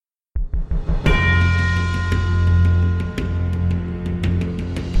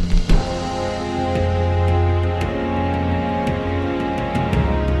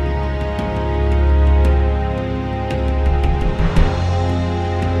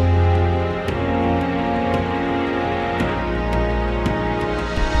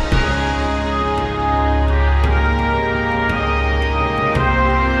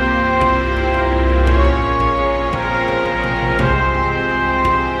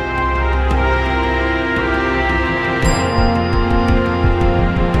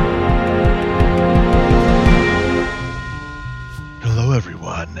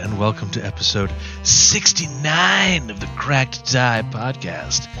welcome to episode 69 of the Cracked Die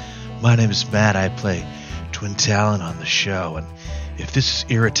podcast. My name is Matt. I play Twin Talon on the show, and if this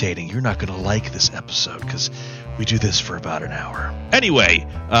is irritating, you're not going to like this episode, because we do this for about an hour. Anyway,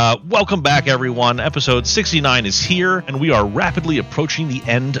 welcome back, everyone. Episode 69 is here, and we are rapidly approaching the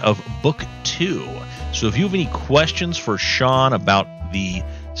end of Book 2. So if you have any questions for Sean about the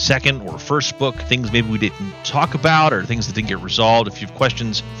second or first book, things maybe we didn't talk about or things that didn't get resolved, if you have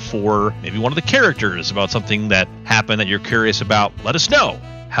questions for maybe one of the characters about something that happened that you're curious about, let us know.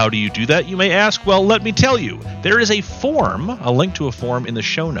 How do you do that, you may ask? Well, let me tell you. There is a form, a link to a form in the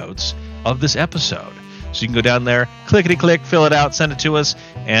show notes of this episode. So you can go down there, clickety-click, fill it out, send it to us,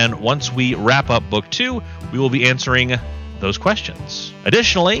 and once we wrap up Book 2, we will be answering those questions.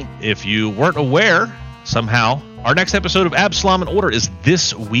 Additionally, if you weren't aware, somehow, our next episode of Absalom in Order is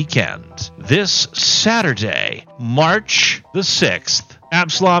this weekend. This Saturday, March the 6th,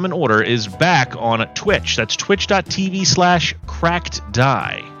 Absalom in Order is back on Twitch. That's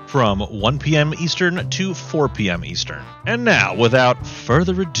twitch.tv/crackeddie from 1 p.m. Eastern to 4 p.m. Eastern. And now, without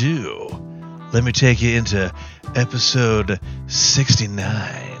further ado, let me take you into episode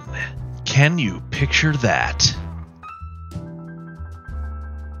 69. Can you picture that?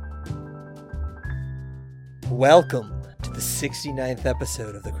 Welcome to the 69th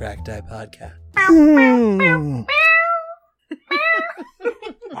episode of the Cracked Die podcast.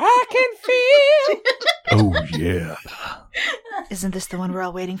 I can feel. Oh, yeah. Isn't this the one we're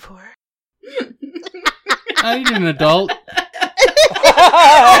all waiting for? I need an adult.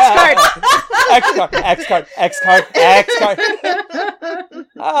 X card.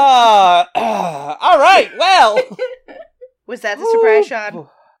 All right, well. Was that the surprise, Sean?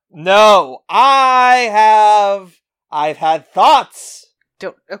 No, I've had thoughts.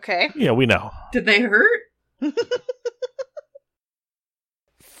 Okay. Yeah, we know. Did they hurt?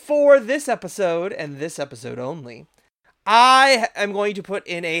 For this episode, and this episode only, I am going to put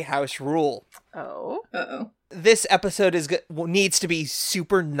in a house rule. Oh. Uh-oh. This episode needs to be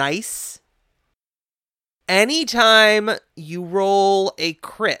super nice. Anytime you roll a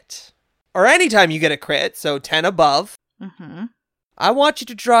crit, or anytime you get a crit, so 10 above, I want you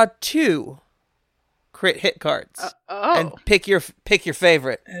to draw 2 crit hit cards. And pick your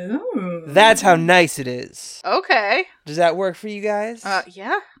favorite. Oh. That's how nice it is. Okay. Does that work for you guys?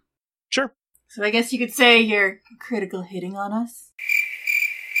 Yeah. Sure. So I guess you could say you're critical hitting on us.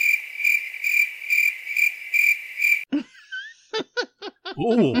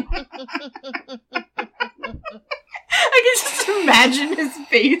 Ooh. I can just imagine his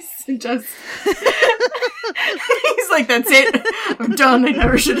face and just... He's like, that's it. I'm done. I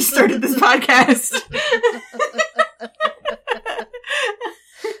never should have started this podcast.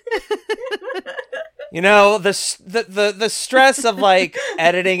 You know, the stress of, like,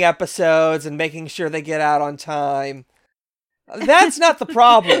 editing episodes and making sure they get out on time, that's not the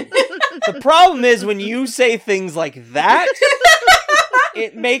problem. The problem is when you say things like that,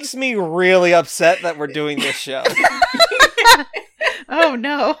 it makes me really upset that we're doing this show. Oh,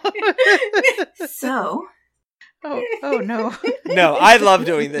 no. So? Oh, no. No, I love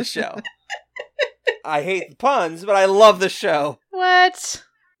doing this show. I hate the puns, but I love the show. What?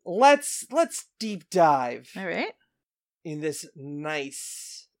 Let's deep dive. All right. In this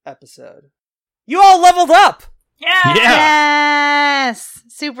nice episode. You all leveled up! Yeah! Yes!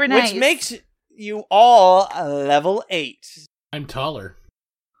 Super nice. Which makes you all level 8. I'm taller.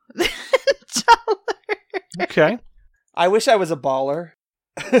 Taller. Okay. I wish I was a baller.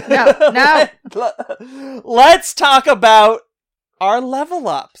 No. Let's talk about our level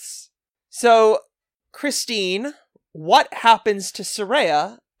ups. So, Christine, what happens to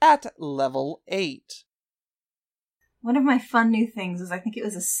Soraya at level 8? One of my fun new things is I think it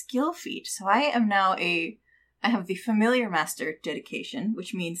was a skill feat. So I am now I have the Familiar Master dedication,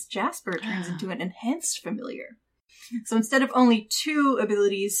 which means Jasper turns into an enhanced familiar. So instead of only 2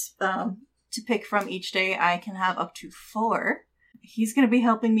 abilities to pick from each day, I can have up to 4. He's going to be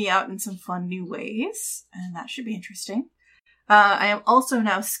helping me out in some fun new ways, and that should be interesting. I am also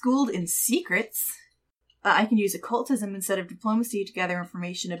now schooled in secrets. I can use occultism instead of diplomacy to gather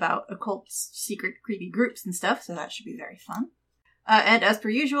information about occult, secret, creepy groups and stuff, so that should be very fun. And as per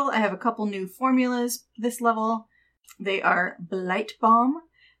usual, I have a couple new formulas this level. They are Blight Bomb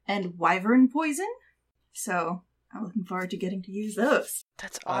and Wyvern Poison. So I'm looking forward to getting to use those.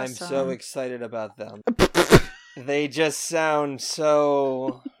 That's awesome. I'm so excited about them. They just sound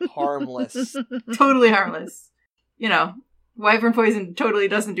so harmless. Totally harmless. You know, Wyvern Poison totally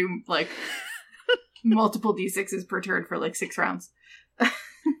doesn't do, like, multiple d6s per turn for, like, 6 rounds.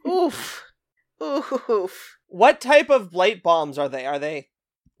 Oof. Oof. What type of blight bombs are they? Are they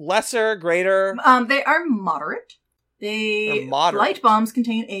Lesser, greater. They are moderate. They're moderate. Blight bombs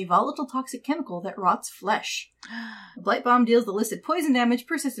contain a volatile toxic chemical that rots flesh. A blight bomb deals the listed poison damage,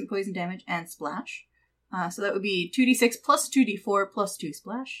 persistent poison damage, and splash. So that would be 2d6 plus 2d4 plus 2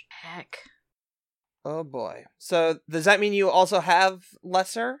 splash. Heck. Oh boy. So does that mean you also have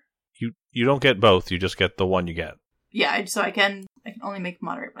lesser? You don't get both. You just get the one you get. Yeah, so I can only make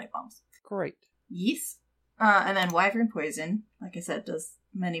moderate blight bombs. Great. Yes. And then Wyvern Poison, like I said, does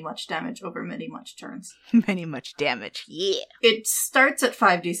many much damage over many much turns. Many much damage. Yeah. It starts at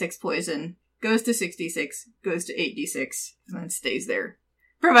 5d6 poison, goes to 6d6, goes to 8d6, and then stays there.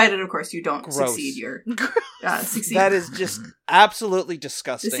 Provided, of course, you don't Gross. succeed your... succeed. That is just absolutely The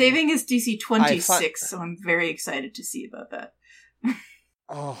disgusting. saving is DC 26, so I'm very excited to see about that.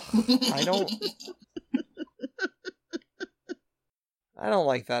 Oh, I don't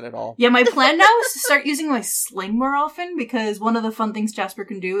like that at all. Yeah, my plan now is to start using my sling more often, because one of the fun things Jasper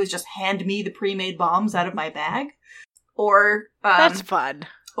can do is just hand me the pre-made bombs out of my bag. Or, That's fun.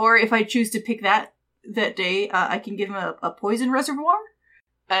 or if I choose to pick that day, I can give him a poison reservoir,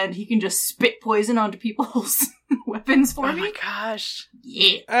 and he can just spit poison onto people's weapons for Oh me. my gosh.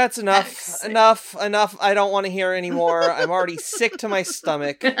 Yeah. That's enough. That's- Enough. I don't want to hear anymore. I'm already sick to my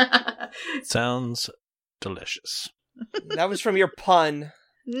stomach. Sounds delicious. That was from your pun.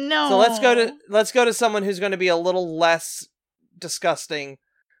 No. So let's go to someone who's going to be a little less disgusting.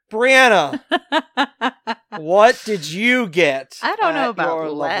 Brianna, what did you get? I don't know at your about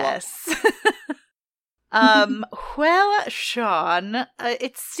level up? less. Well, Sean,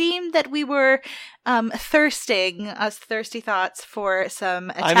 it seemed that we were thirsty thoughts for some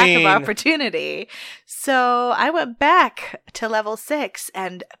attack of opportunity. So I went back to level 6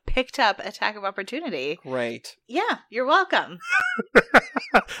 and picked up attack of opportunity. Great. Yeah, you're welcome.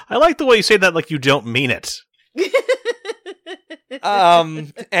 I like the way you say that like you don't mean it.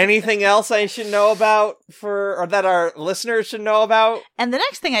 Anything else I should know about or that our listeners should know about? And the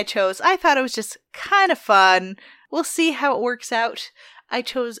next thing I chose, I thought it was just kind of fun. We'll see how it works out. I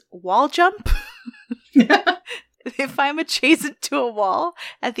chose wall jump. If I'm adjacent to a wall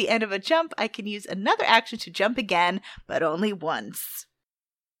at the end of a jump, I can use another action to jump again, but only once.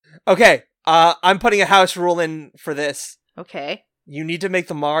 Okay, I'm putting a house rule in for this. Okay. You need to make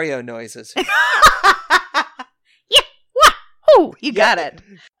the Mario noises. Oh, you got it.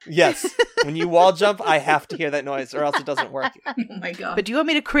 Yes. When you wall jump, I have to hear that noise or else it doesn't work. Oh my god. But do you want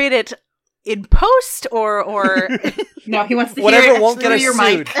me to create it in post or No, he wants to Whatever hear it won't get through us your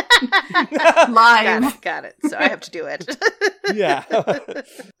sued. mic. Live. Got it. So I have to do it. Yeah.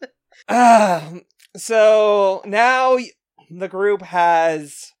 So now the group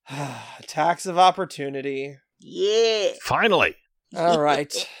has attacks of opportunity. Yeah. Finally. All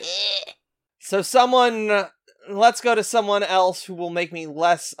right. So let's go to someone else who will make me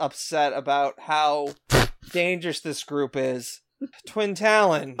less upset about how dangerous this group is. Twin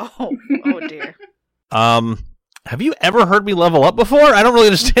Talon. Oh dear. Have you ever heard me level up before? I don't really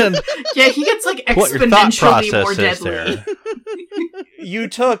understand Yeah, he gets like what your thought exponentially process more is deadly. there. You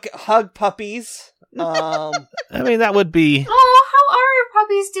took hug puppies. I mean, that would be... Oh, how are your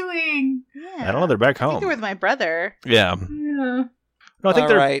puppies doing? Yeah. I don't know. They're back I think home. they're with my brother. Yeah. Yeah. No, I think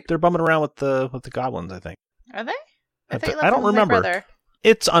All right. they're bumming around with the goblins. I think Are they? I thought you left don't them with my remember. brother.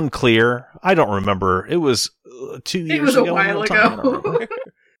 It's unclear. I don't remember. It was 2 years It was a ago. while I don't ago. remember.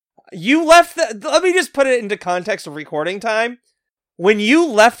 You left let me just put it into context of recording time. When you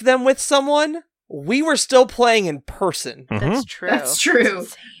left them with someone, we were still playing in person. Mhm. That's true. That's true. That's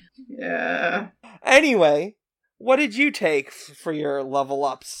insane. Yeah. Anyway, what did you take for your level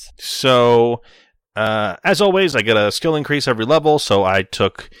ups? So, as always, I get a skill increase every level. So I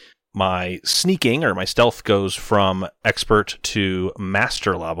took my sneaking, or my stealth, goes from expert to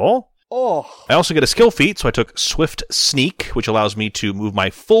master level. Oh, I also get a skill feat, so I took Swift Sneak, which allows me to move my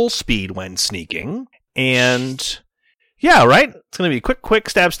full speed when sneaking. And yeah, right? It's going to be quick,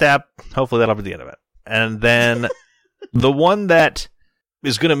 stab. Hopefully that'll be the end of it. And then the one that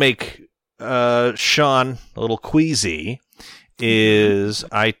is going to make Sean a little queasy is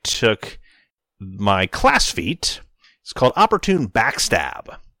I took my class feat. It's called Opportune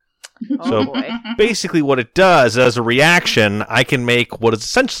Backstab. Oh So- boy. Basically, what it does, as a reaction, I can make what is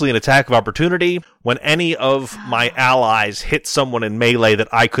essentially an attack of opportunity when any of my allies hit someone in melee that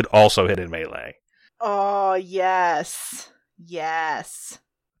I could also hit in melee. Oh yes. Yes.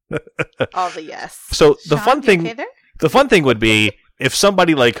 All the yes. So the Sean, fun you thing, okay there? the fun thing would be if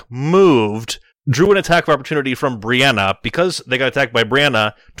somebody moved, drew an attack of opportunity from Brianna because they got attacked by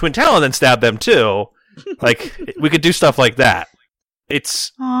Brianna. Twin Talon then stabbed them too. We could do stuff like that.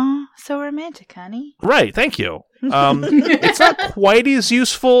 It's Aw, so romantic, honey. right. Thank you. It's not quite as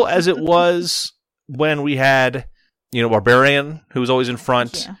useful as it was when we had, Barbarian, who was always in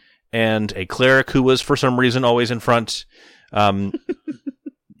front, and a cleric who was for some reason always in front.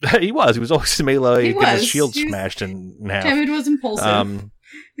 He was always in melee, getting his shield smashed in half. David was impulsive.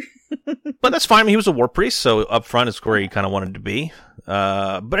 But that's fine. He was a war priest, so up front is where he kind of wanted to be.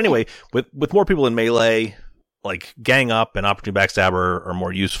 But anyway, with more people in melee, like gang up and opportunity backstabber are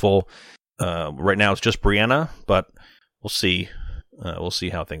more useful. Right now it's just Brianna, but we'll see. We'll see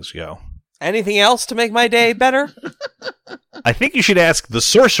how things go. Anything else to make my day better? I think you should ask the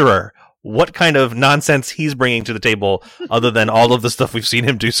sorcerer what kind of nonsense he's bringing to the table, other than all of the stuff we've seen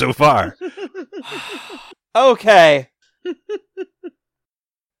him do so far. Okay.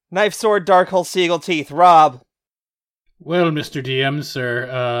 Knife, sword, dark hole, seagull, teeth. Rob. Well, Mr. DM,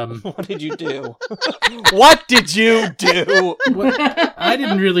 sir, What did you do? What did you do? I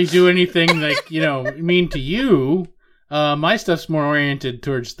didn't really do anything mean to you. My stuff's more oriented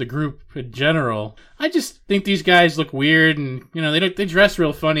towards the group in general. I just think these guys look weird, and they dress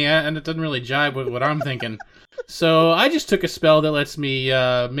real funny, and it doesn't really jive with what I'm thinking. So I just took a spell that lets me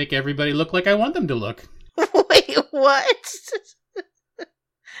make everybody look like I want them to look. Wait, what?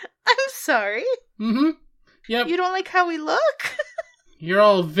 I'm sorry. Mm-hmm. Yep. You don't like how we look? You're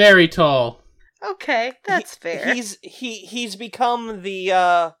all very tall. Okay, that's fair. He's become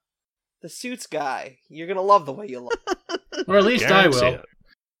the suits guy. You're gonna love the way you look. Or at least I Guarantee will. it.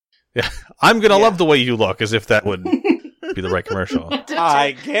 Yeah, I'm gonna love the way you look, as if that would be the right commercial.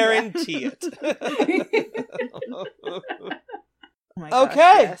 I guarantee it. Oh my gosh,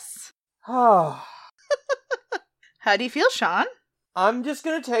 Okay. yes. Oh, How do you feel, Sean? I'm just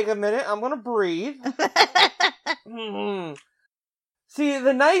gonna take a minute. I'm gonna breathe. See,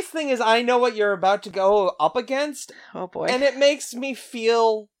 the nice thing is I know what you're about to go up against, Oh boy. and it makes me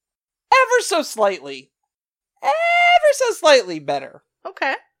feel ever so slightly better.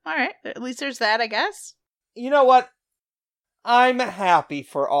 Okay, all right. At least there's that, I guess. You know what? I'm happy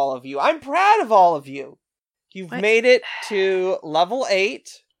for all of you. I'm proud of all of you. You've What? made it to level 8,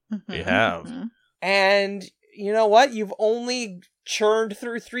 You have. Mhm. and you know what? You've only churned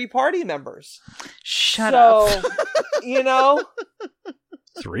through 3 party members. Shut up. So,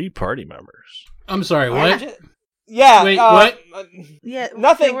 3 party members. I'm sorry, what? Yeah. Wait, what? Yeah,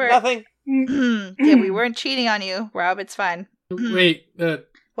 Nothing. we were- Nothing. Yeah, we weren't cheating on you, Rob. It's fine. Wait,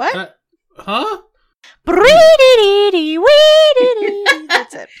 What? huh?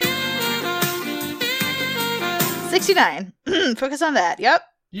 That's it. 69. Focus on that. Yep.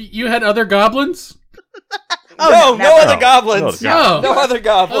 You had other goblins? Oh, no never. other goblins. No. No other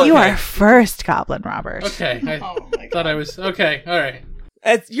goblins. You are first goblin, Robert. Okay, I Oh my thought I was... Okay, alright.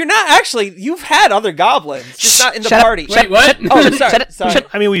 You're not actually. You've had other goblins, just not in the Shut up. party. Wait, what? Oh, sorry. Sorry.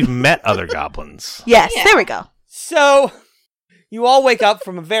 I mean, we've met other goblins. Yes, Yeah. there we go. So, you all wake up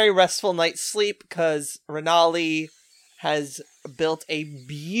from a very restful night's sleep because Renali has built a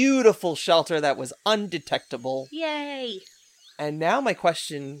beautiful shelter that was undetectable. Yay. And now my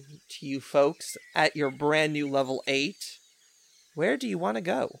question to you folks, at your brand new level 8, where do you want to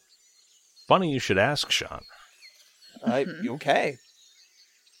go? Funny you should ask, Sean. Okay.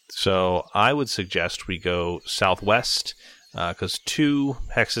 So I would suggest we go southwest, because 2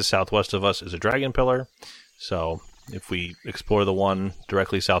 hexes southwest of us is a dragon pillar. So if we explore the one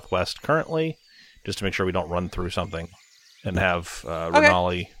directly southwest currently, just to make sure we don't run through something, and have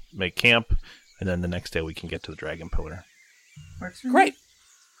Renali make camp, and then the next day we can get to the dragon pillar. Works for me. Great.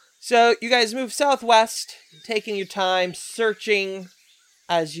 So you guys move southwest, taking your time, searching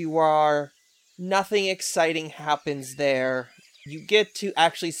as you are. Nothing exciting happens there. You get to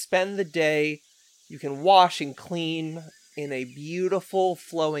actually spend the day. You can wash and clean in a beautiful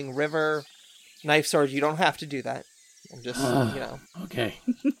flowing river. Knife, sword, you don't have to do that. I'm just, Okay.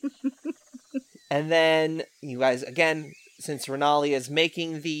 And then you guys, again, since Renali is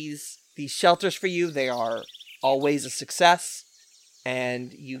making these shelters for you, they are always a success.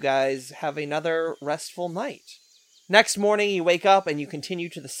 And you guys have another restful night. Next morning, you wake up and you continue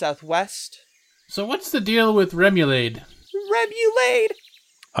to the southwest. So what's the deal with Remulade? Remulade!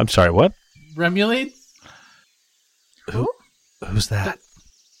 I'm sorry, what? Remulade? Who's that?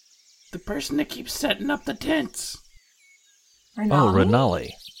 The person that keeps setting up the tents. Oh,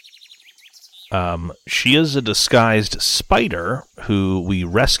 Renali. She is a disguised spider who we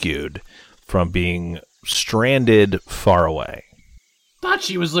rescued from being stranded far away. Thought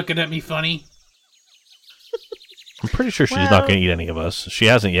she was looking at me funny. I'm pretty sure she's Well- not going to eat any of us. She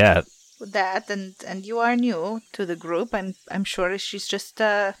hasn't yet. That and you are new to the group. I'm sure she's just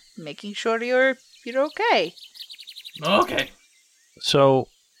making sure you're okay. Okay. So,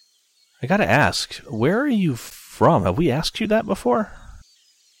 I gotta ask, where are you from? Have we asked you that before?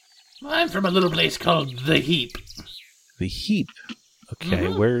 I'm from a little place called The Heap. The Heap. Okay,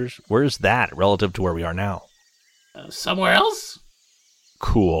 where's that relative to where we are now? Somewhere else?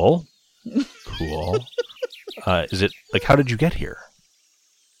 Cool. Cool. Is it, like, how did you get here?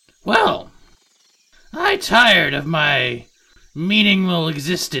 Well, I tired of my meaningless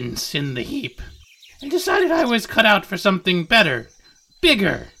existence in the heap and decided I was cut out for something better,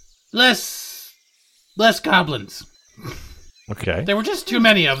 bigger, less goblins. Okay. There were just too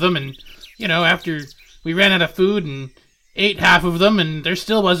many of them, and, after we ran out of food and ate half of them and there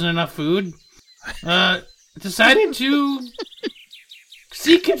still wasn't enough food, decided to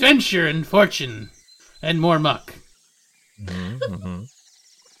seek adventure and fortune and more muck. Mm-hmm.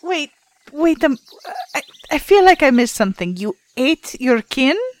 Wait. I feel like I missed something. You ate your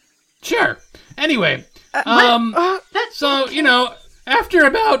kin? Sure. Anyway, so, after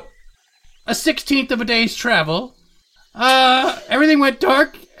about a 16th of a day's travel, everything went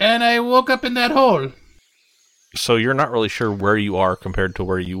dark and I woke up in that hole. So you're not really sure where you are compared to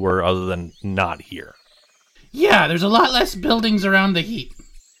where you were other than not here? Yeah, there's a lot less buildings around the heap.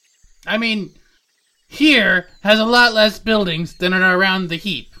 I mean, here has a lot less buildings than are around the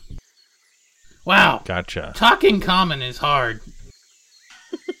heap. Wow. Gotcha. Talking common is hard.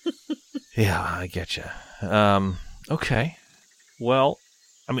 Yeah, I get you. Okay. Well,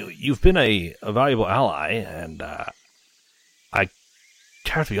 I mean, you've been a valuable ally, and I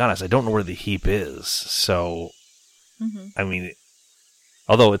have to be honest, I don't know where the heap is, so, I mean,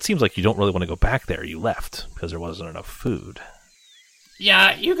 although it seems like you don't really want to go back there, you left, because there wasn't enough food.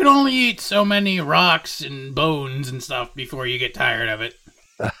 Yeah, you can only eat so many rocks and bones and stuff before you get tired of it.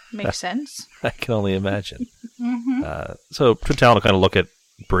 Makes sense. I can only imagine. So Twin Talon will kind of look at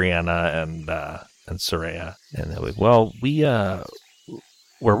Brianna and Soraya, and they're like, well, we, where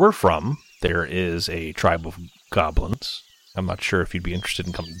we're from, there is a tribe of goblins. I'm not sure if you'd be interested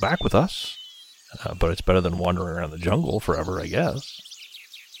in coming back with us, but it's better than wandering around the jungle forever, I guess.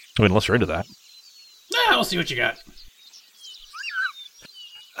 I mean, unless you're into that. Nah, we'll see what you got.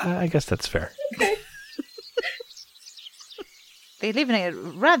 I guess that's fair. Okay. They live in a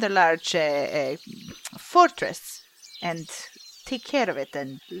rather large fortress and take care of it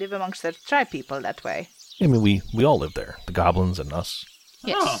and live amongst their tribe people that way. I mean, we all live there, the goblins and us.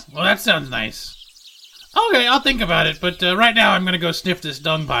 Yes. Oh, well, that sounds nice. Okay, I'll think about it, but right now I'm going to go sniff this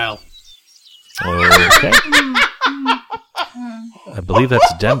dung pile. Okay. I believe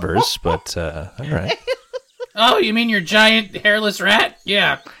that's Denver's, but all right. Oh, you mean your giant hairless rat?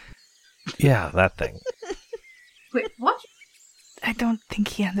 Yeah. Yeah, that thing. Wait, what? I don't think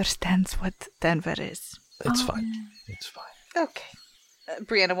he understands what Denver is. It's fine. It's fine. Okay.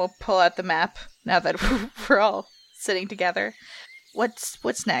 Brianna will pull out the map now that we're all sitting together.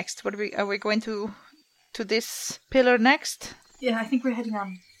 What's next? What are we going to this pillar next? Yeah, I think we're heading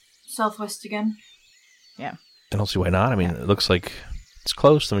on southwest again. Yeah. I don't see why not. I mean, it looks like it's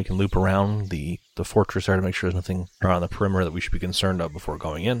close. Then we can loop around the fortress there to make sure there's nothing around the perimeter that we should be concerned of before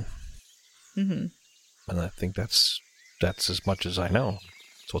going in. Mm-hmm. And I think that's as much as I know.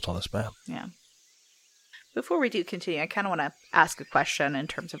 That's what's on this map. Yeah. Before we do continue, I kind of want to ask a question in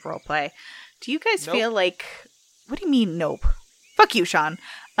terms of roleplay. Do you guys feel like... What do you mean, nope? Fuck you, Sean.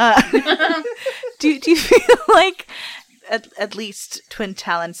 Do you feel like at least Twin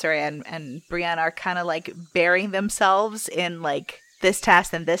Talon, Soraya, and Brianna are kind of like burying themselves in like this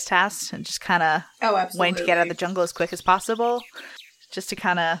task and just kind of wanting to get out of the jungle as quick as possible, just to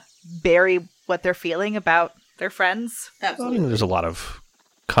kind of bury what they're feeling about their friends? Absolutely. I mean, there's a lot of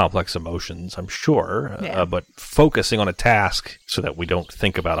complex emotions, I'm sure, Yeah. but focusing on a task so that we don't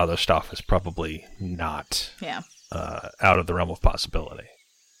think about other stuff is probably not out of the realm of possibility.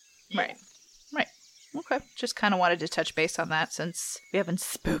 Right. Okay. Just kind of wanted to touch base on that since we haven't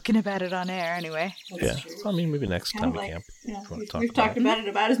spoken about it on air anyway. That's true. I mean, maybe next Kind time of we like, camp. you know, if you wanna we've talk talked about about it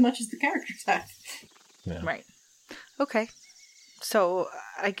about as much as the characters have. Yeah. Right. Okay. So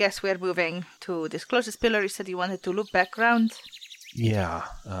I guess we're moving to this closest pillar. You said you wanted to loop back around. Yeah,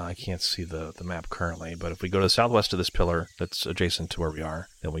 I can't see the map currently, but if we go to the southwest of this pillar that's adjacent to where we are,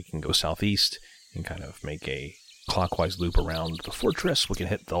 then we can go southeast and kind of make a clockwise loop around the fortress. We can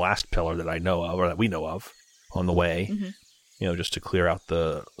hit the last pillar that I know of, or that we know of, on the way, just to clear out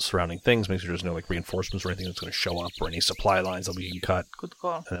the surrounding things, make sure there's no like reinforcements or anything that's going to show up, or any supply lines that we can cut. Good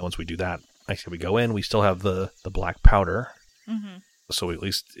call. And then once we do that, actually we go in, we still have the black powder, so at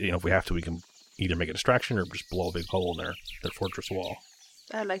least, if we have to, we can either make a distraction or just blow a big hole in their fortress wall.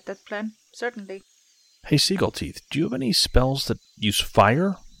 I like that plan. Certainly. Hey, Seagull Teeth, do you have any spells that use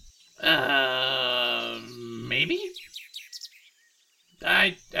fire? Maybe?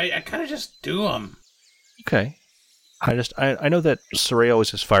 I kind of just do them. Okay. I know that Soraya always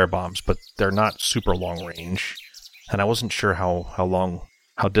has fire bombs, but they're not super long range, and I wasn't sure how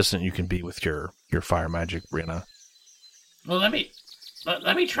distant you can be with your fire magic, Brianna. Well, let me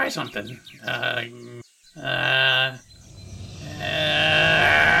try something.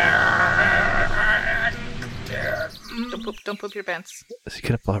 Don't poop your pants. Is he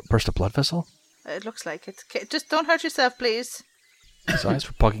gonna burst a blood vessel? It looks like it. Just don't hurt yourself, please. His eyes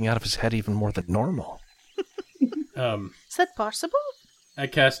were bugging out of his head even more than normal. Is that possible? I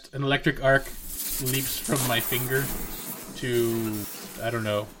cast an electric arc, leaps from my finger to, I don't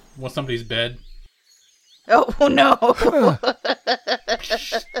know, somebody's bed. Oh no!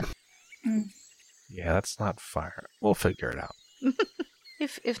 Yeah, that's not fire. We'll figure it out.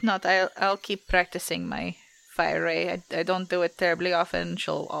 If not, I'll keep practicing my fire ray. I don't do it terribly often.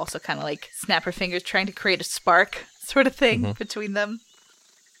 She'll also kind of like snap her fingers, trying to create a spark sort of thing between them.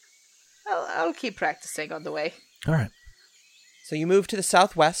 I'll keep practicing on the way. All right. So you move to the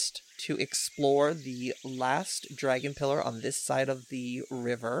southwest to explore the last dragon pillar on this side of the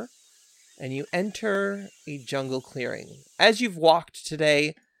river, and you enter a jungle clearing. As you've walked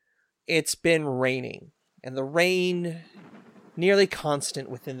today, it's been raining, and the rain, nearly constant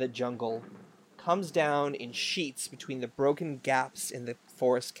within the jungle, comes down in sheets between the broken gaps in the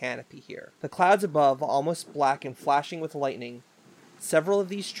forest canopy here. The clouds above, almost black and flashing with lightning. Several of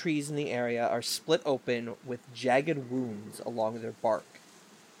these trees in the area are split open with jagged wounds along their bark,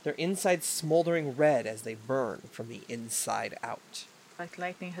 their insides smoldering red as they burn from the inside out. Like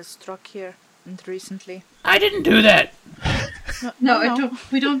lightning has struck here and recently. I didn't do that. No.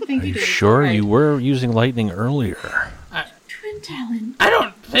 We don't think Are you you did. sure Right. you were using lightning earlier? Twin Talon. I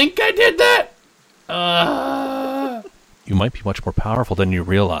don't think I did that. You might be much more powerful than you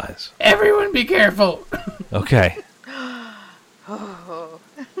realize. Everyone be careful. Okay. Oh.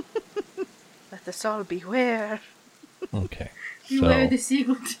 Let us all beware. Okay. Beware the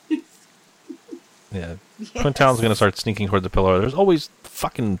seagull tooth. Yeah. Twin Talon's going to start sneaking toward the pillar. There's always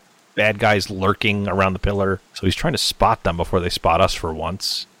fucking bad guys lurking around the pillar, so he's trying to spot them before they spot us for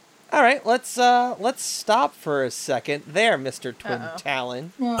once. All right, let's stop for a second there, Mr. Twin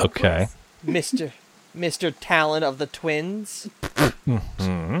Talon. Oh, Okay. Mr. Talon of the Twins.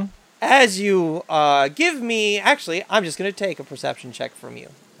 Mm-hmm. As you give me... Actually, I'm just going to take a perception check from you.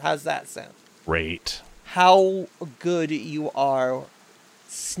 How's that sound? Great. How good you are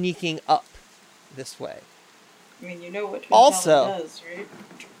sneaking up this way. I mean, you know what Twin Also- Talon does, right?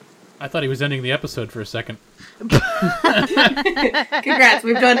 I thought he was ending the episode for a second. Congrats,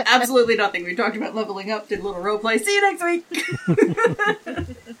 we've done absolutely nothing. We talked about leveling up, did a little roleplay. See you next week!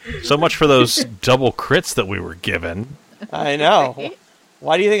 So much for those double crits that we were given. I know.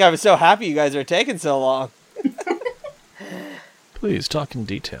 Why do you think I was so happy you guys are taking so long? Please talk in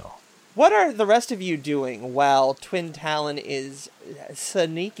detail. What are the rest of you doing while Twin Talon is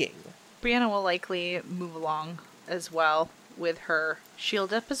sneaking? Brianna will likely move along as well with her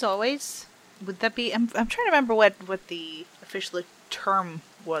shield up as always. Would that be... I'm trying to remember what the official term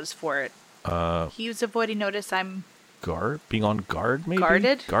was for it. He was avoiding notice. I'm... Being on guard, maybe?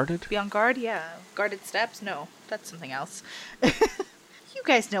 Guarded? Guarded? Be on guard? Yeah. Guarded steps? No, that's something else. You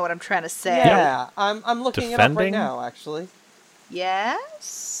guys know what I'm trying to say. Yeah, I'm looking it up right Defending? now, actually.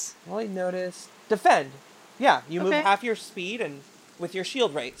 Yes? Avoid notice. Defend. Yeah, you move Okay. half your speed and with your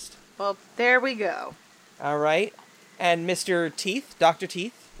shield raised. Well, there we go. All right. And Mr. Teeth, Dr.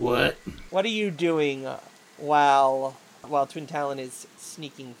 Teeth, What? what are you doing while Twin Talon is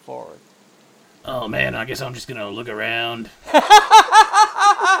sneaking forward? Oh man, I guess I'm just gonna look around.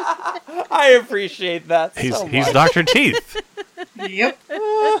 I appreciate that so much. He's Dr. Teeth. Yep.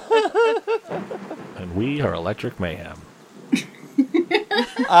 And we are Electric Mayhem.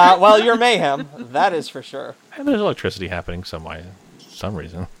 Well, you're mayhem, that is for sure. And there's electricity happening some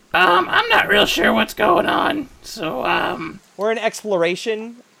reason. I'm not real sure what's going on. So, We're in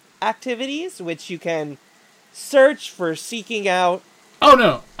exploration activities, which you can search for seeking out. oh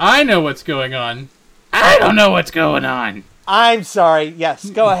no, I know what's going on. I don't know what's going on. I'm sorry. Yes,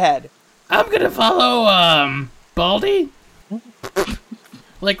 go ahead. I'm gonna follow, Baldy.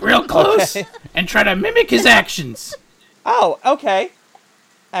 Like real close. Okay. And try to mimic his actions. Oh, okay. He's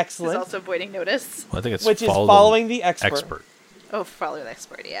Excellent. also avoiding notice. Well, I think it's Which is follow following the expert. expert. Oh, follow the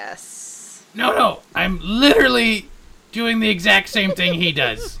expert, yes. No, I'm literally doing the exact same thing he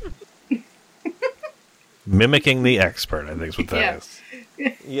does. Mimicking the expert, I think is what that is.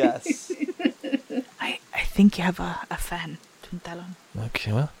 Yes. I think you have a fan, Twin Talon.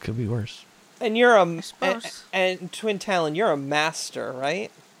 Okay, well, could be worse. And you're suppose. and Twin Talon, you're a master,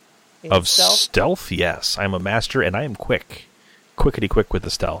 right? In Of stealth? stealth, yes. I'm a master and I am quick. quickety-quick with the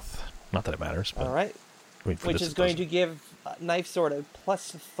stealth. Not that it matters. But All right. for Which this is it going doesn't. to give Knife Sword a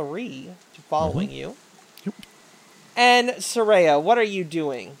 +3 to following you. Yep. And Soraya, what are you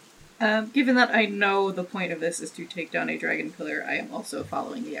doing? Given that I know the point of this is to take down a dragon pillar, I am also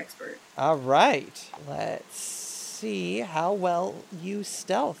following the expert. All right. Let's see how well you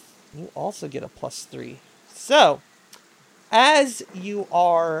stealth. You also get a +3. So, as you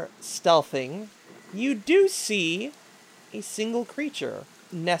are stealthing, you do see a single creature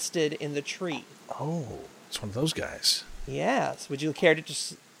nested in the tree. Oh, it's one of those guys. Yes. Would you care to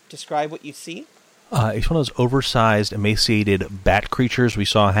just describe what you see? It's one of those oversized, emaciated bat creatures we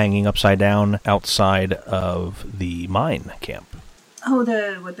saw hanging upside down outside of the mine camp. Oh,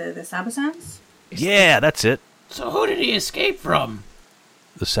 the Sabasans? Yeah, that's it. So who did he escape from?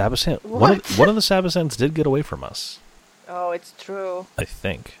 The Sabasan. One of the Sabasans did get away from us, Oh, it's true. I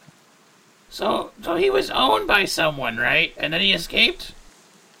think. So he was owned by someone, right? And then he escaped?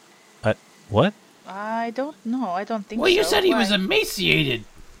 What? I don't know. I don't think so. Well, you said he Why? was emaciated.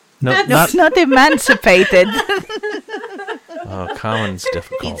 No, No, not. not emancipated. Oh, common's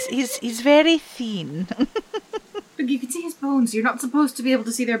difficult. he's very thin. Look, you can see his bones. You're not supposed to be able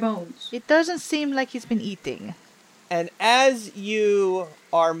to see their bones. It doesn't seem like he's been eating. And as you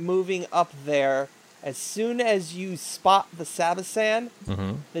are moving up there, as soon as you spot the Sabasan,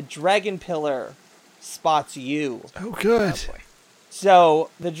 Mm-hmm. the dragon pillar spots you. Oh, good. So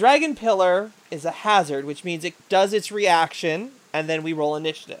the dragon pillar is a hazard, which means it does its reaction, and then we roll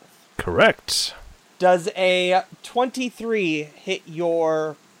initiative. Correct. Does a 23 hit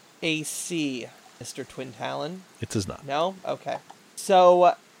your AC, Mr. Twin Talon? It does not. No? Okay.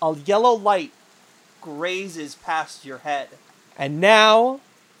 So a yellow light grazes past your head. And now,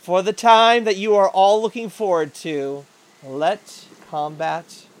 for the time that you are all looking forward to, let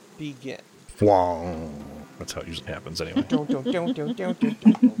combat begin. Flong. That's how it usually happens anyway.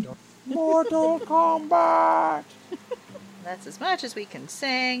 Mortal Kombat! That's as much as we can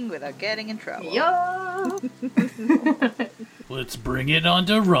sing without getting in trouble. Yeah. Let's bring it on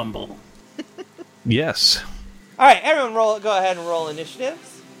to Rumble. Yes. Alright, everyone go ahead and roll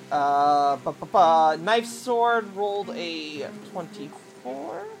initiatives. Knife Sword rolled a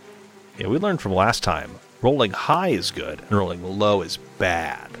 24. Yeah, we learned from last time. Rolling high is good, and rolling low is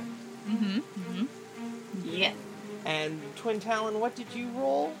bad. Yeah. And Twin Talon, what did you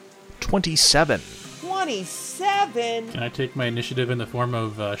roll? 27. 27? Can I take my initiative in the form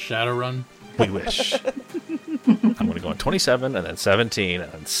of Shadowrun? We wish. I'm going to go on 27, and then 17,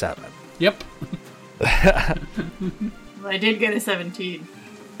 and then 7. Yep. Well, I did get a 17.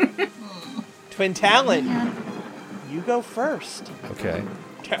 Twin Talon, you go first. Okay.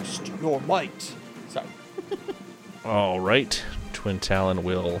 Test your might. Sorry. All right. Twin Talon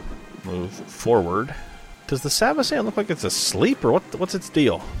will move forward. Does the Sabasan look like it's asleep, or what's its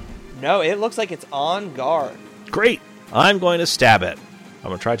deal? No, it looks like it's on guard. Great. I'm going to stab it. I'm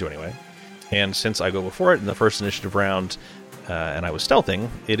going to try to anyway. And since I go before it in the first initiative round, and I was stealthing,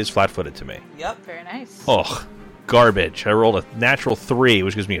 it is flat-footed to me. Yep. Very nice. Ugh. Garbage. I rolled a natural 3,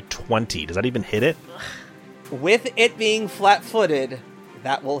 which gives me a 20. Does that even hit it? With it being flat-footed,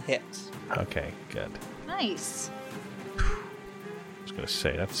 that will hit. Okay, good. Nice. I was going to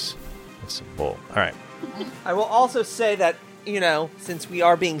say, that's some bull. All right. I will also say that, since we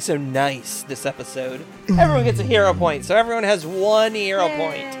are being so nice this episode, everyone gets a hero point. So everyone has 1 hero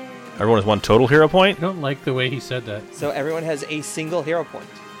point. Everyone has 1 total hero point? I don't like the way he said that. So everyone has a single hero point.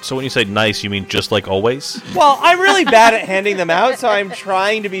 So when you say nice, you mean just like always? Well, I'm really bad at handing them out, so I'm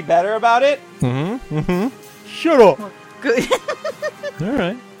trying to be better about it. Shut up. Good. All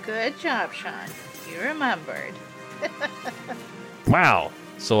right. Good job, Sean. You remembered. Wow.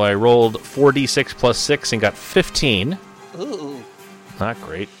 So I rolled 4d6 plus 6 and got 15. Ooh. Not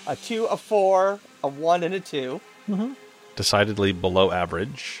great. A 2, a 4, a 1, and a 2. Decidedly below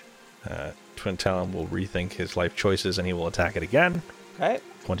average. Twin Talon will rethink his life choices and he will attack it again. Okay.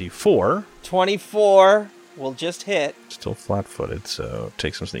 24. 24 will just hit. Still flat-footed, so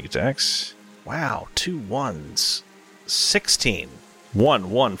take some sneak attacks. Wow, 2 1s. 16. 1,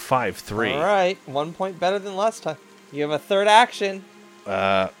 1, 5, 3. All right. 1 point better than last time. You have a third action.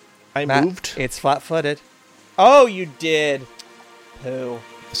 I Matt, moved. It's flat-footed. Oh, you did. Pooh.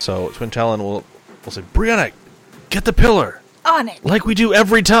 So Twin Talon will say, Brianna, get the pillar. On it. Like we do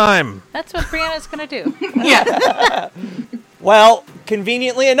every time. That's what Brianna's gonna do. Yeah. Well,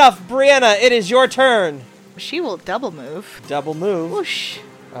 conveniently enough, Brianna, it is your turn. She will double move. Double move. Whoosh.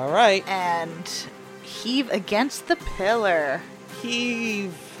 All right. And heave against the pillar.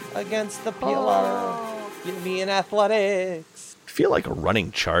 Heave against the pillar. Give me an athletics. feel like a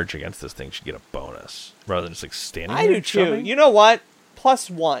running charge against this thing should get a bonus rather than just like standing I there do too. shoving. You know what?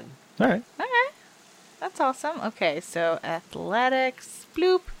 +1. All right. Okay. That's awesome. Okay, so athletics,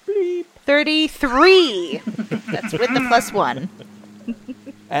 bloop, bleep, 33. That's with the +1.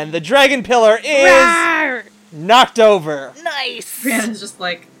 And the dragon pillar is Rawr! knocked over. Nice. Brianna's just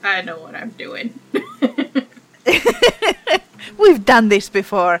like, I know what I'm doing. We've done this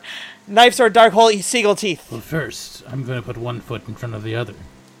before. Knife sword, dark hole, seagull teeth. Well, first, I'm going to put one foot in front of the other,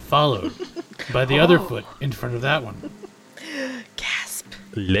 followed by the other foot in front of that one. Gasp.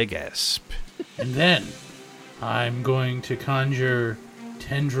 Legasp. And then, I'm going to conjure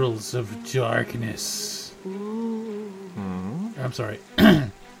tendrils of darkness. I'm sorry.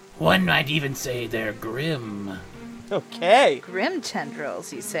 One might even say they're grim. Okay. Grim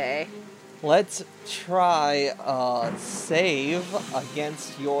tendrils, you say? Let's try save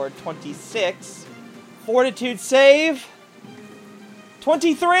against your 26. Fortitude save.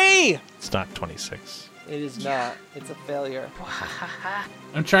 23. It's not 26. It is not. It's a failure.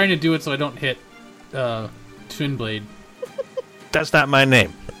 I'm trying to do it so I don't hit Twin Blade. That's not my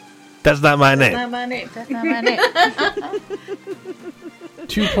name. That's not my name. Not my name. That's not my name.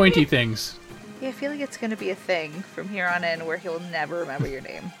 2 pointy things. Yeah, I feel like it's going to be a thing from here on in where he'll never remember your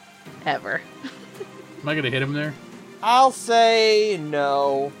name. Ever. Am I going to hit him there? I'll say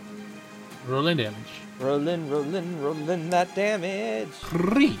no. Roll in damage. Rollin' that damage.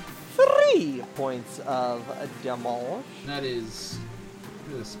 3. 3 points of demolish. That is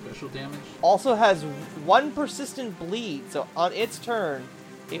special damage. Also has 1 persistent bleed, so on its turn,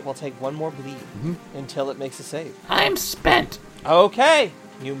 it will take 1 more bleed until it makes a save. I'm spent. Okay,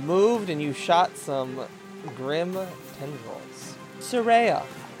 you moved and you shot some grim tendrils. Soraya.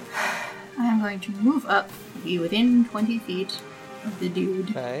 I'm going to move up, be within 20 feet of the dude,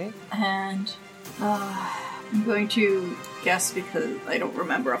 Okay. and I'm going to guess, because I don't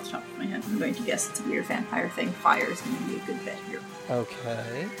remember off the top of my head, I'm going to guess it's a weird vampire thing. Fire is going to be a good bet here.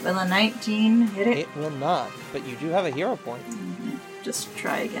 Okay. Will a 19 hit it? It will not, but you do have a hero point. I'm gonna just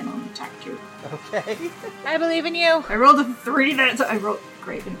try again on attack 2. Okay. I believe in you. I rolled a 3, I rolled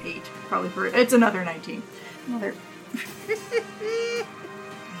great, an 8. Probably for it's another 19. Another. I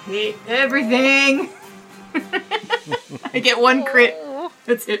hate everything. I get 1 crit.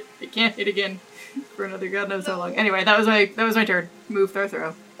 That's it. I can't hit again for another god knows how long. Anyway, that was my turn. Move,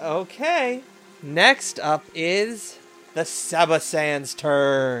 throw. Okay. Next up is the Sabasan's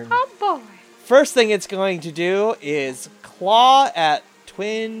turn. Oh boy. First thing it's going to do is claw at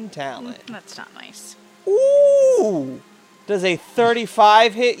Twin Talon. That's not nice. Ooh! Does a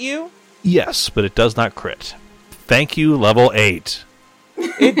 35 hit you? Yes, but it does not crit. Thank you, level 8.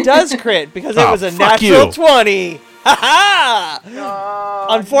 It does crit because it Oh, was a fuck natural you. 20. Ha ha! Oh,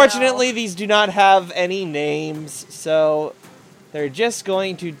 Unfortunately, these do not have any names, so they're just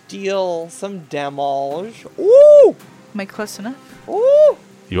going to deal some damage. Ooh! Am I close enough? Ooh!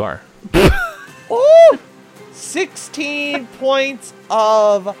 You are. Ooh! 16 points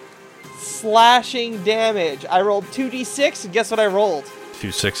of slashing damage. I rolled 2d6, and guess what I rolled? 2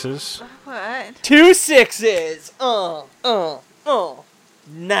 6s. What? 2 6s!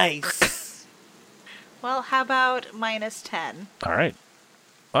 Nice. Well, how about -10? All right.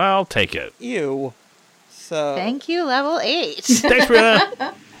 I'll take it. Ew. So, Thank you, level 8. Thanks,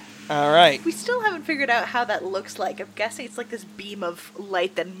 Brianna. alright. We still haven't figured out how that looks like. I'm guessing it's like this beam of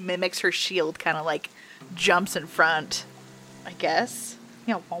light that mimics her shield, kind of like jumps in front. I guess.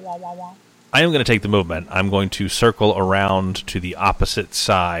 Yeah, wah wah wah wah. I am going to take the movement. I'm going to circle around to the opposite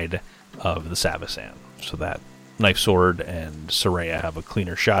side of the Sabasan, so that Knife Sword and Soraya have a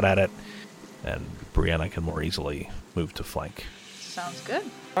cleaner shot at it, and Brianna can more easily move to flank. Sounds good.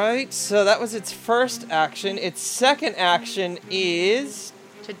 Alright, so that was its first action. Its second action is,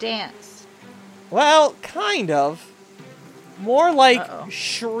 To dance. well, kind of. More like Uh-oh.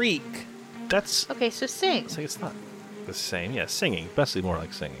 shriek. That's... Okay, so sing. It's like it's not the same. Yeah, singing. Basically more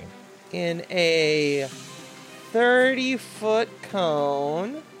like singing. In a 30-foot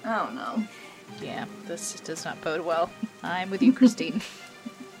cone. Oh no. Yeah, this does not bode well. I'm with you, Christine.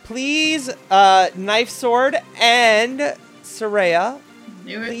 Please, Knife Sword and Soraya,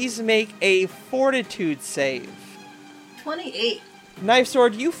 Do it. please make a fortitude save. 28. Knife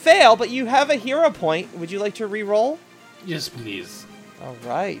Sword, you fail, but you have a hero point. Would you like to re-roll? Yes, please.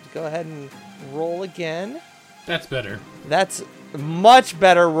 Alright, go ahead and roll again. That's better. That's a much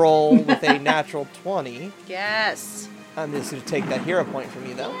better roll with a natural 20. Yes. I'm just going to take that hero point from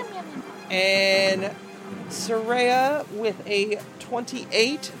you, though. And Soraya, with a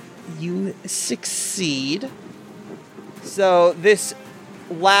 28, you succeed. So this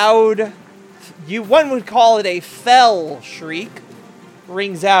loud one would call it a fell shriek,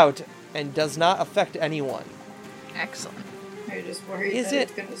 rings out and does not affect anyone. Excellent. I just worried Is that it-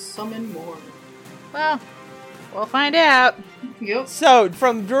 it's gonna summon more. Well, we'll find out. Yep. So,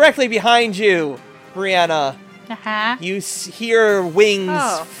 from directly behind you, Brianna, Uh-huh. you hear wings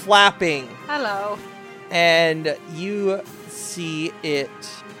Oh. flapping, Hello. and you see it.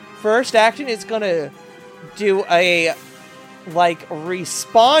 First action is gonna do a,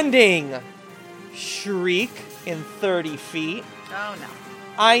 responding shriek in 30 feet. Oh, no.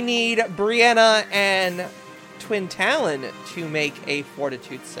 I need Brianna and Twin Talon to make a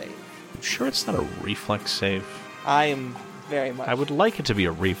fortitude save. I'm sure it's not a reflex save. I am very much. I would like it to be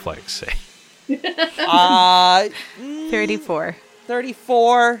a reflex save. 34.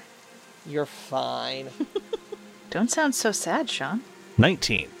 34. You're fine. Don't sound so sad, Sean.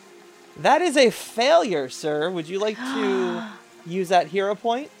 19. That is a failure, sir. Would you like to use that hero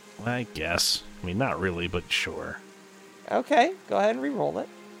point? I guess. I mean, not really, but sure. Okay, go ahead and re-roll it.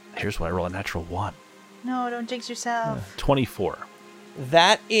 Here's why I roll a natural 1. No, don't jinx yourself. 24.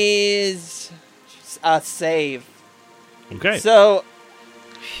 That is a save. Okay. So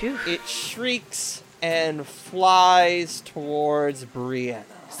Phew. it shrieks and flies towards Brianna.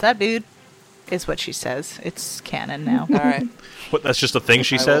 That dude is what she says. It's canon now. All right. What, that's just a thing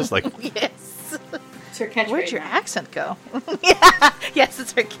she I says? will. Like, Yes. It's her catchphrase. Where'd your now. accent go? Yeah. Yes,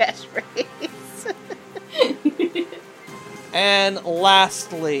 it's her catchphrase. And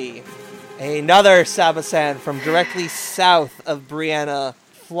lastly, another Sabasan from directly south of Brianna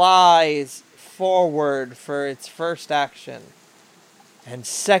flies forward for its first action. And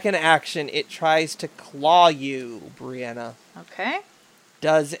second action, it tries to claw you, Brianna. Okay.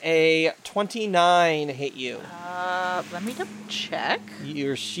 Does a 29 hit you? Let me double check.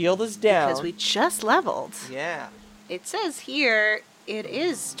 Your shield is down. Because we just leveled. Yeah. It says here it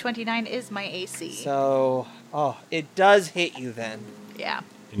is 29 is my AC. So, it does hit you then. Yeah.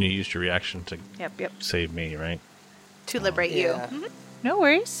 and you used your reaction to Yep. save me, right? To liberate Yeah. you. No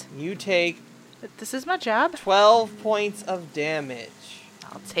worries. You take This is my job. 12 points of damage.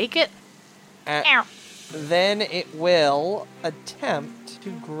 I'll take it. And Ow. then it will attempt to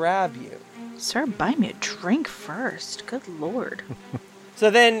grab you. Sir, buy me a drink first. Good lord.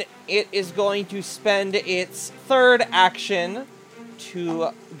 So then it is going to spend its third action to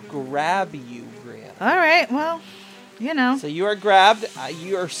grab you, Brianna. All right, well, you know. So you are grabbed.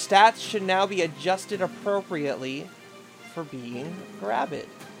 Your stats should now be adjusted appropriately for being grabbed.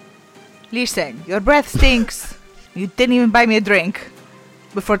 Listen, your breath stinks. You didn't even buy me a drink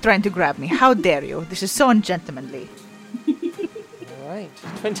before trying to grab me. How dare you? This is so ungentlemanly. All right.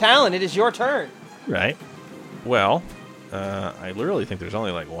 Twin Talon, it is your turn. Right. Well, I literally think there's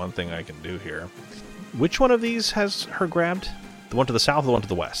only like one thing I can do here. Which one of these has her grabbed? The one to the south or the one to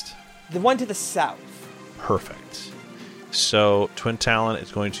the west? The one to the south. Perfect. So Twin Talon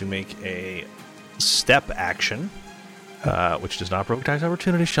is going to make a step action, which does not provoke attack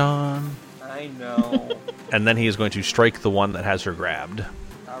opportunity, Sean. I know. And then he is going to strike the one that has her grabbed,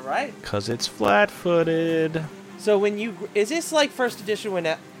 All right. because it's flat-footed. So when you is this like first edition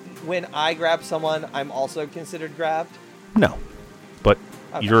when I grab someone, I'm also considered grabbed? No. But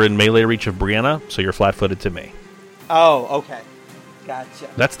Okay. you're in melee reach of Brianna, so you're flat-footed to me. Oh, okay. Gotcha.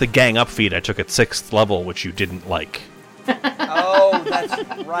 That's the gang up feat I took at 6th level, which you didn't like. Oh,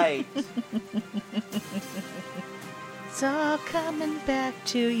 that's right. It's all coming back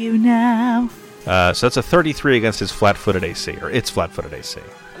to you now. So that's a 33 against his flat-footed AC, or its flat-footed AC.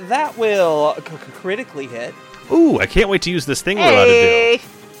 That will critically hit. Ooh, I can't wait to use this thing we're allowed to do. Hey!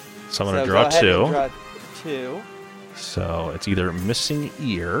 So I'm going to So draw go ahead and 2. draw 2. So it's either Missing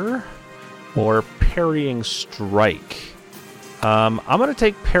Ear or Parrying Strike. I'm going to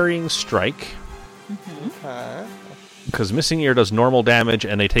take Parrying Strike, Okay. because Missing Ear does normal damage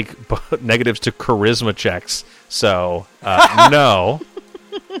and they take negatives to charisma checks. So, no.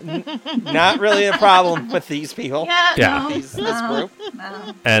 Not really a problem with these people. Yeah. No, This no, group.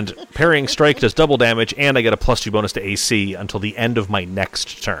 No. And Parrying Strike does double damage, and I get a +2 bonus to AC until the end of my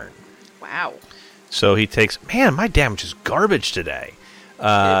next turn. Wow. So he takes... Man, my damage is garbage today.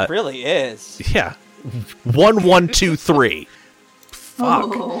 It really is. Yeah. 1, 1, 2, 3. Fuck.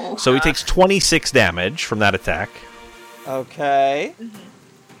 Oh. So he takes 26 damage from that attack. Okay. Is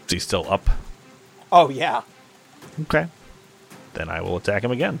he still up? Oh, yeah. Okay. Then I will attack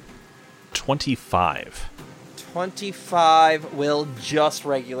him again. 25. 25 will just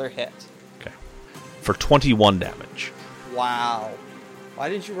regular hit. Okay. For 21 damage. Wow. Why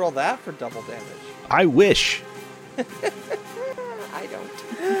didn't you roll that for double damage? I wish. I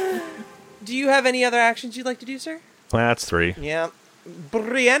don't. Do you have any other actions you'd like to do, sir? That's 3. Yeah.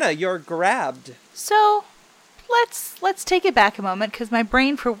 Brianna, you're grabbed. So, let's take it back a moment, because my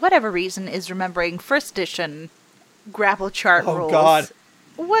brain, for whatever reason, is remembering first edition grapple chart rules. Oh, God.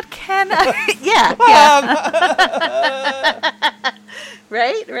 What can I... yeah.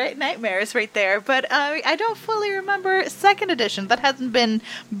 Right? Nightmares right there. But I don't fully remember second edition. That hasn't been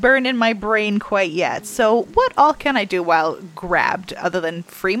burned in my brain quite yet. So what all can I do while grabbed, other than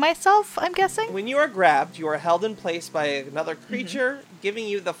free myself, I'm guessing? When you are grabbed, you are held in place by another creature, giving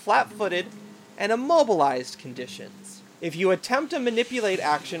you the flat-footed and immobilized conditions. If you attempt a manipulate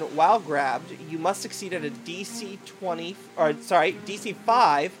action while grabbed, you must succeed at a DC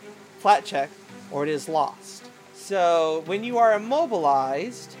 5 flat check, or it is lost. So, when you are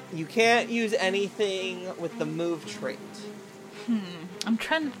immobilized, you can't use anything with the move trait. I'm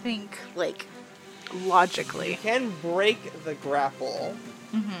trying to think, logically. You can break the grapple.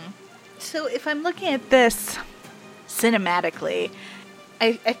 So if I'm looking at this cinematically,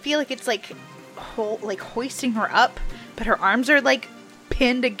 I feel like it's hoisting her up, but her arms are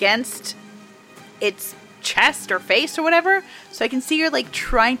pinned against its chest or face or whatever. So I can see her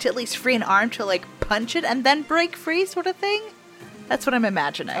trying to at least free an arm to punch it and then break free, sort of thing. That's what I'm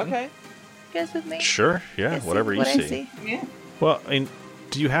imagining. Okay. You guys with me? Sure, yeah, Guys whatever you what I see. Yeah. Well, I mean,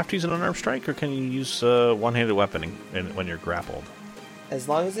 do you have to use an unarmed strike, or can you use a one-handed weapon when you're grappled? As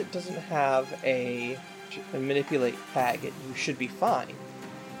long as it doesn't have a manipulate tag, you should be fine.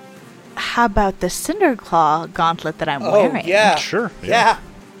 How about the Cinderclaw gauntlet that I'm wearing? Oh, yeah. Sure. Yeah.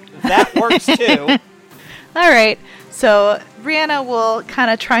 That works too. All right. So Brianna will kind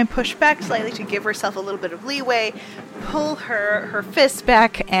of try and push back slightly to give herself a little bit of leeway, pull her fist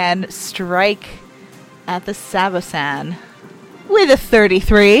back, and strike at the Sabosan with a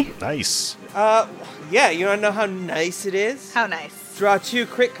 33. Nice. Yeah, you want to know how nice it is? How nice. Draw 2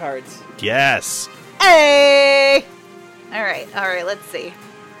 crit cards. Yes. Hey! All right, let's see.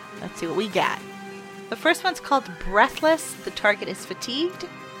 Let's see what we got. The first one's called Breathless. The target is fatigued.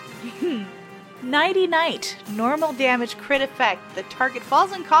 Nighty Night. Normal damage crit effect. The target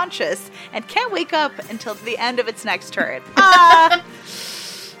falls unconscious and can't wake up until the end of its next turn. I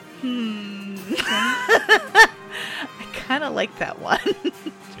kind of like that one.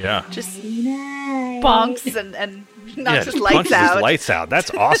 Yeah. Just bonks and knocks his lights punches out. his lights out. That's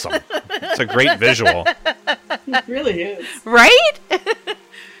awesome. It's a great visual. It really is. Right?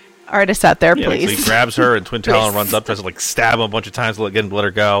 Artists out there, Yeah, please. so he grabs her, and Twin Talon runs up, tries to stab him a bunch of times, let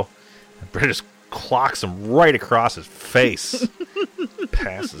her go. And Britt just clocks him right across his face.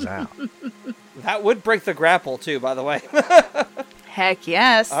 Passes out. That would break the grapple too, by the way. Heck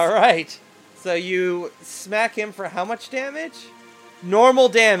yes. All right. So you smack him for how much damage? Normal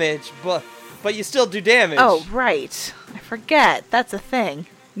damage, but you still do damage. Oh, right. I forget. That's a thing.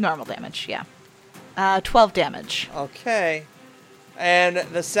 Normal damage, yeah. 12 damage. Okay. And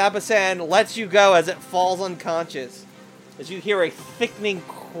the Sabosan lets you go as it falls unconscious. As you hear a thickening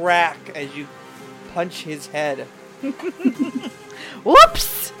crack as you punch his head.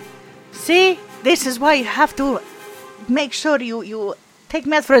 Whoops! See? This is why you have to make sure you take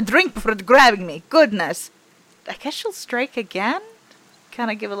me out for a drink before grabbing me. Goodness. I guess she'll strike again? Kind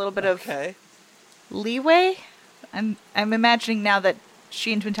of give a little bit of leeway? I'm imagining now that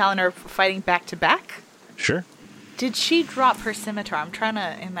she and Twin Talon are fighting back to back. Sure. Did she drop her scimitar? I'm trying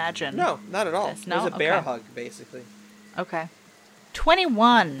to imagine. No, not at all. This. No? It was a bear Okay. hug, basically. Okay.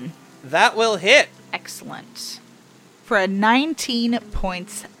 21. That will hit. Excellent. For a 19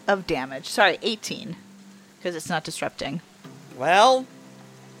 points of damage. Sorry, 18. Because it's not disrupting. Well,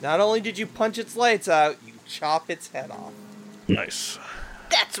 not only did you punch its lights out, you chop its head off. Nice.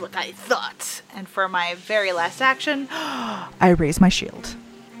 That's what I thought. And for my very last action, I raise my shield.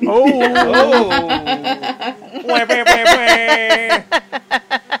 Oh!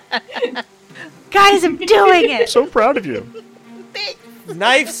 Guys, I'm doing it! So proud of you.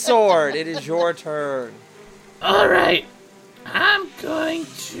 Knife sword, it is your turn. All right, I'm going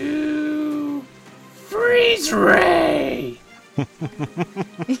to freeze ray.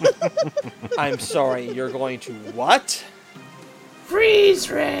 I'm sorry, you're going to what?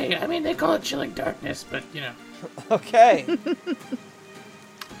 Freeze ray. I mean, they call it chilling darkness, but you know. Okay.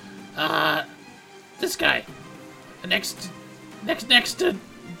 This guy, next to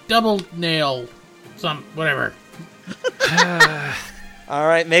double nail, whatever. All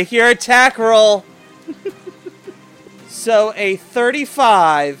right, make your attack roll. So a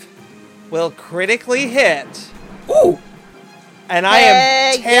 35 will critically hit. Ooh. And I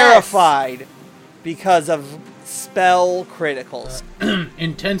am terrified because of spell criticals.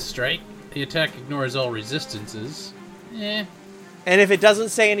 Intense strike. The attack ignores all resistances. And if it doesn't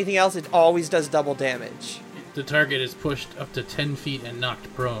say anything else, it always does double damage. the target is pushed up to 10 feet and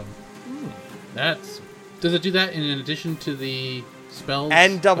knocked prone. Does it do that in addition to the spell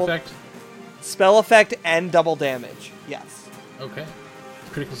And double- effect? Spell effect and double damage. Yes. Okay.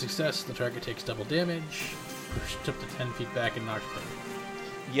 Critical success, the target takes double damage, pushed up to 10 feet back and knocked prone.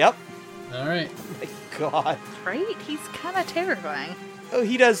 Yep. Alright. My God. Right? He's kind of terrifying. Oh,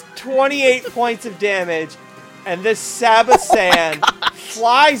 he does 28 points of damage, and this Sabasan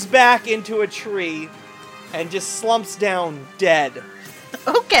flies back into a tree and just slumps down dead.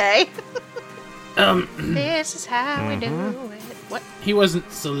 Okay. This is how we do it. What? He wasn't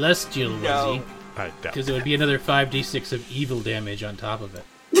celestial, was No. he? I doubt Because it would be another 5d6 of evil damage on top of it.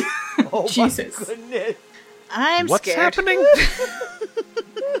 Oh Jesus. my goodness. I'm What's scared. happening?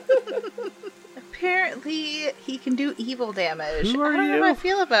 Apparently, he can do evil damage. Who are How do you? I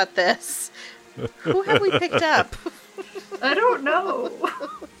feel about this? Who have we picked up? I don't know.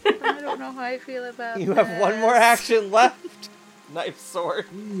 I don't know how I feel about You have one more this. action left. Knife sword.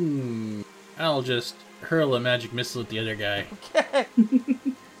 I'll just hurl a magic missile at the other guy.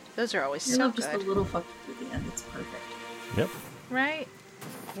 Those are always You're so not just a good. little fucked up at the end. It's perfect. Yep. Right?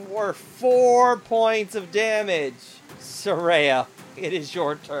 For 4 points of damage. Soraya, it is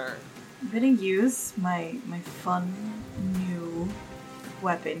your turn. I'm gonna use my fun new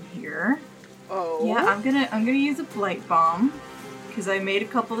weapon here. Oh. Yeah, I'm gonna use a blight bomb because I made a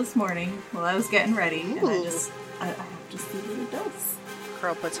couple this morning while I was getting ready, and I Ooh. have to see what it does.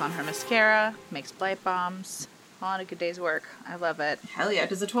 Girl puts on her mascara, makes blight bombs. On a good day's work. I love it. Hell yeah!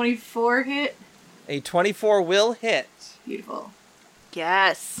 Does a 24 hit? A 24 will hit. Beautiful.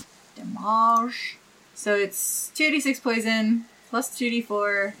 Yes. Damage. So it's 2d6 poison plus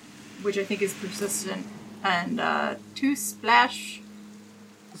 2d4, which I think is persistent, and 2 splash.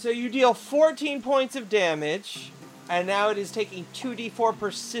 So you deal 14 points of damage, and now it is taking 2d4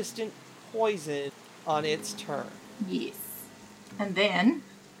 persistent poison on its turn. Yes. And then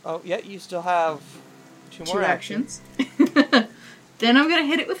Oh, yeah, you still have two more actions. Then I'm gonna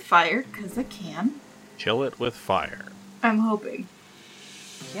hit it with fire, because I can. Kill it with fire. I'm hoping.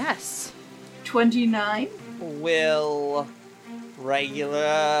 Yes. 29. Will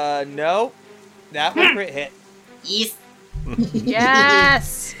regular... No. That will crit hit. Yes.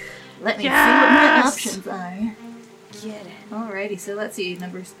 Yes. Let me see what my Yes! options are. Get it. Alrighty, so let's see.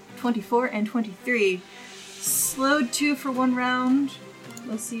 Numbers 24 and 23. Slowed 2 for 1 round.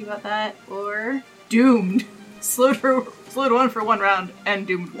 Let's see about that. Or doomed. Slowed 1 for 1 round and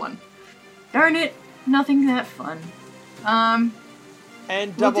doomed 1. Darn it. Nothing that fun. And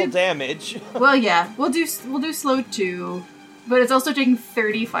We'll double do- damage. Well, yeah, we'll do slowed 2, but it's also taking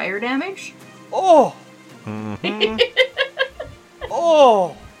 30 fire damage. Oh! Mm-hmm.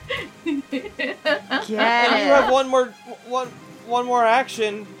 Oh! Get You have it. one more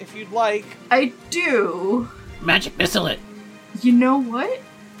action if you'd like. I do. Magic missile it! You know what?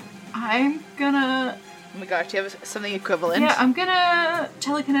 I'm gonna. Oh my gosh, do you have something equivalent? Yeah, I'm gonna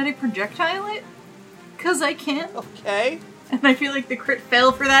telekinetic projectile it. Because I can. Okay. And I feel like the crit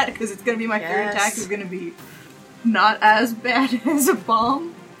fail for that, because it's gonna be my third Yes. attack is gonna be not as bad as a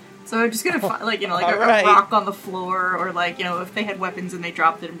bomb. So I'm just gonna, like a Alright. rock on the floor, or if they had weapons and they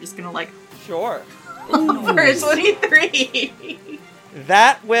dropped it, I'm just gonna, Sure. for a 23.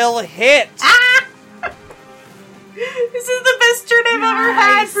 That will hit. This is the best turn I've ever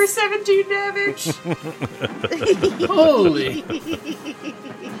had Nice. for 17 damage. Holy!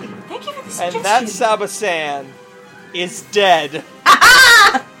 Thank you for the And suggestion. that Sabasan is dead.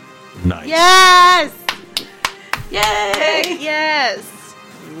 Nice. Yes. Yay! Yes.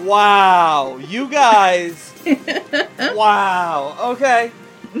 Wow. You guys. Wow. Okay.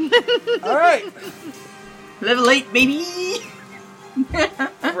 Alright. Level 8, baby!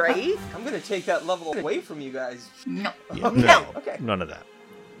 Right? I'm gonna take that level away from you guys. No. Yeah, Okay, no, okay. none of that.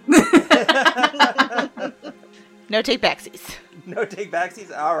 No take backsies. No take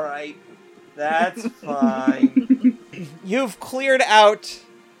backsies? Alright. That's fine. You've cleared out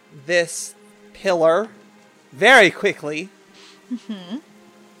this pillar very quickly. Mm-hmm.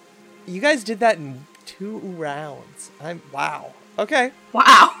 You guys did that in 2 rounds. Wow. Okay.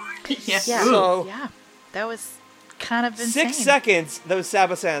 Wow! Yeah. Yeah. So- Yeah. That was kind of insane. 6 seconds, those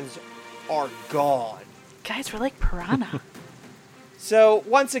Sabasans are gone. Guys, we're like piranha. So,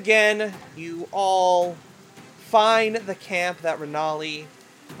 once again, you all find the camp that Renali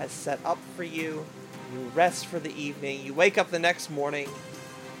has set up for you. You rest for the evening. You wake up the next morning.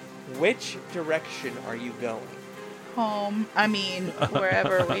 Which direction are you going? Home. I mean,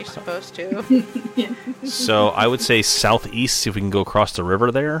 wherever we're supposed to. So I would say southeast, see if we can go across the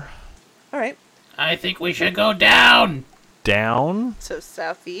river there. Alright. I think we should go down! Down? So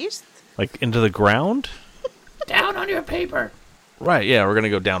southeast. Like into the ground? Down on your paper. Right, yeah, we're going to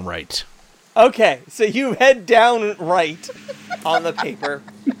go down right. Okay, so you head down right on the paper.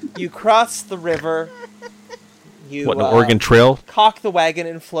 You cross the river. You What, an Oregon Trail? cock the wagon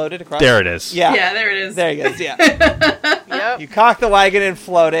and float it across. There it is. Yeah. Yeah, there it is. There it goes, yeah. Yep. You cock the wagon and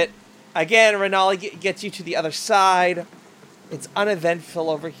float it. Again, Renali gets you to the other side. It's uneventful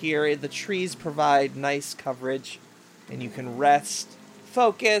over here. The trees provide nice coverage, and you can rest,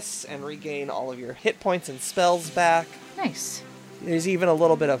 focus, and regain all of your hit points and spells back. Nice. There's even a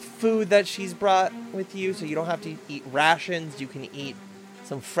little bit of food that she's brought with you, so you don't have to eat rations. You can eat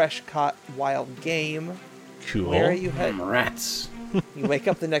some fresh caught wild game. Cool. Where are you headed? Rats. You wake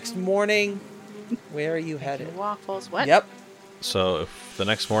up the next morning. Where are you headed? Waffles. What? Yep. So if the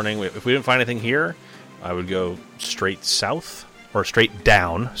next morning, if we didn't find anything here, I would go straight south, or straight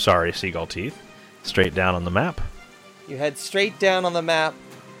down, sorry, Seagull Teeth. Straight down on the map. You head straight down on the map.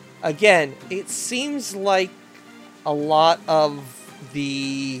 Again, it seems like a lot of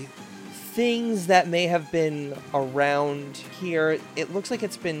the things that may have been around here, it looks like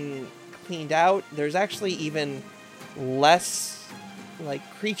it's been cleaned out. There's actually even less like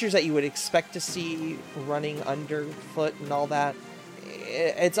creatures that you would expect to see running underfoot and all that.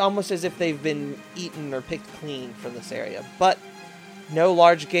 It's almost as if they've been eaten or picked clean for this area. But no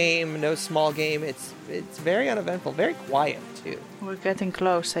large game, no small game. It's very uneventful, very quiet too. We're getting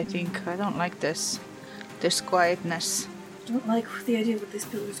close, I think. I don't like this quietness. Don't like the idea of what this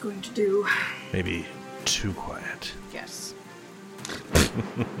pillar is going to do. Maybe too quiet. Yes.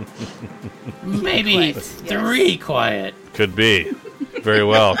 Maybe Quiet, three quiet. Could be. Very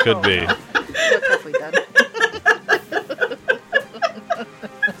well, could be. What have we done?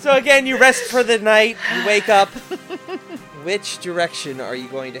 So again, you rest for the night, you wake up. Which direction are you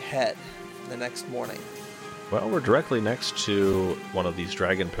going to head the next morning? Well, we're directly next to one of these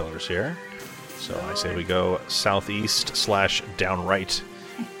dragon pillars here. So I say we go southeast / down right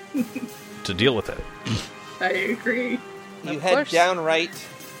to deal with it. I agree. You Of head course. down right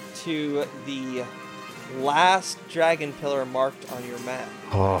to the last dragon pillar marked on your map.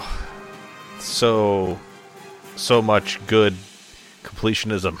 Oh, so much good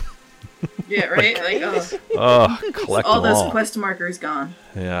completionism. Yeah, right? Like, oh, Oh, collect all them those all. quest markers gone.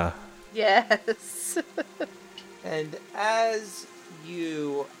 Yeah. Yes. And as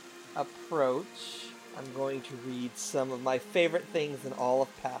you approach, I'm going to read some of my favorite things in all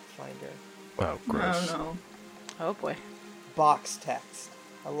of Pathfinder. Oh, gross. Oh no. Oh boy. Box text.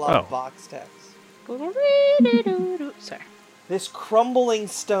 I love Oh. box text. Sorry. This crumbling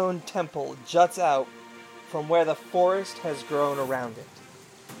stone temple juts out from where the forest has grown around it.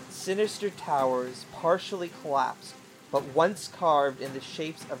 Sinister towers partially collapsed, but once carved in the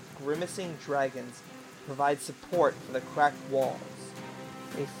shapes of grimacing dragons provide support for the cracked walls.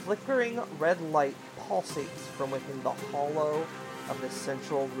 A flickering red light pulsates from within the hollow of the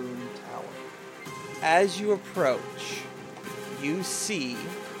central rune tower. As you approach, you see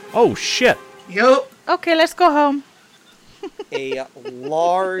Oh, shit. Yup. Okay, let's go home. a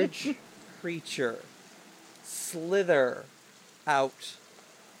large creature slither out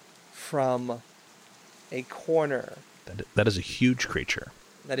from a corner. That is a huge creature.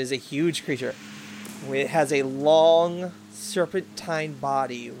 That is a huge creature. It has a long serpentine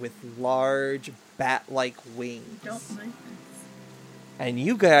body with large bat-like wings. Don't like this. And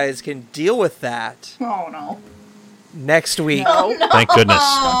you guys can deal with that Oh no. next week. Oh no. Thank goodness.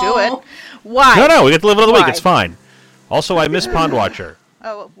 Don't do it. Why? No, we get to live another week. Why? It's fine. Also, I miss Pond Watcher.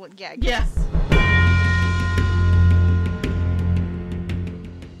 Oh, well, yeah. Yes.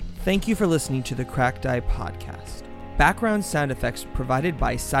 Thank you for listening to the Cracked Eye Podcast. Background sound effects provided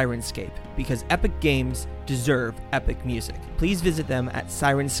by Sirenscape, because epic games deserve epic music. Please visit them at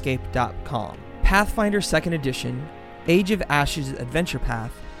Sirenscape.com. Pathfinder 2nd Edition, Age of Ashes Adventure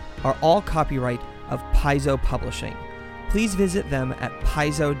Path are all copyright of Paizo Publishing. Please visit them at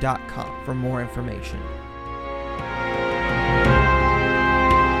paizo.com for more information.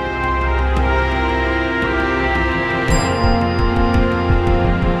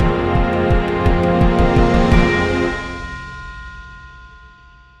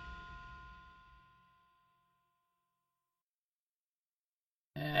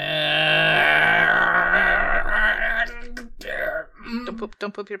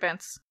 Don't poop your pants.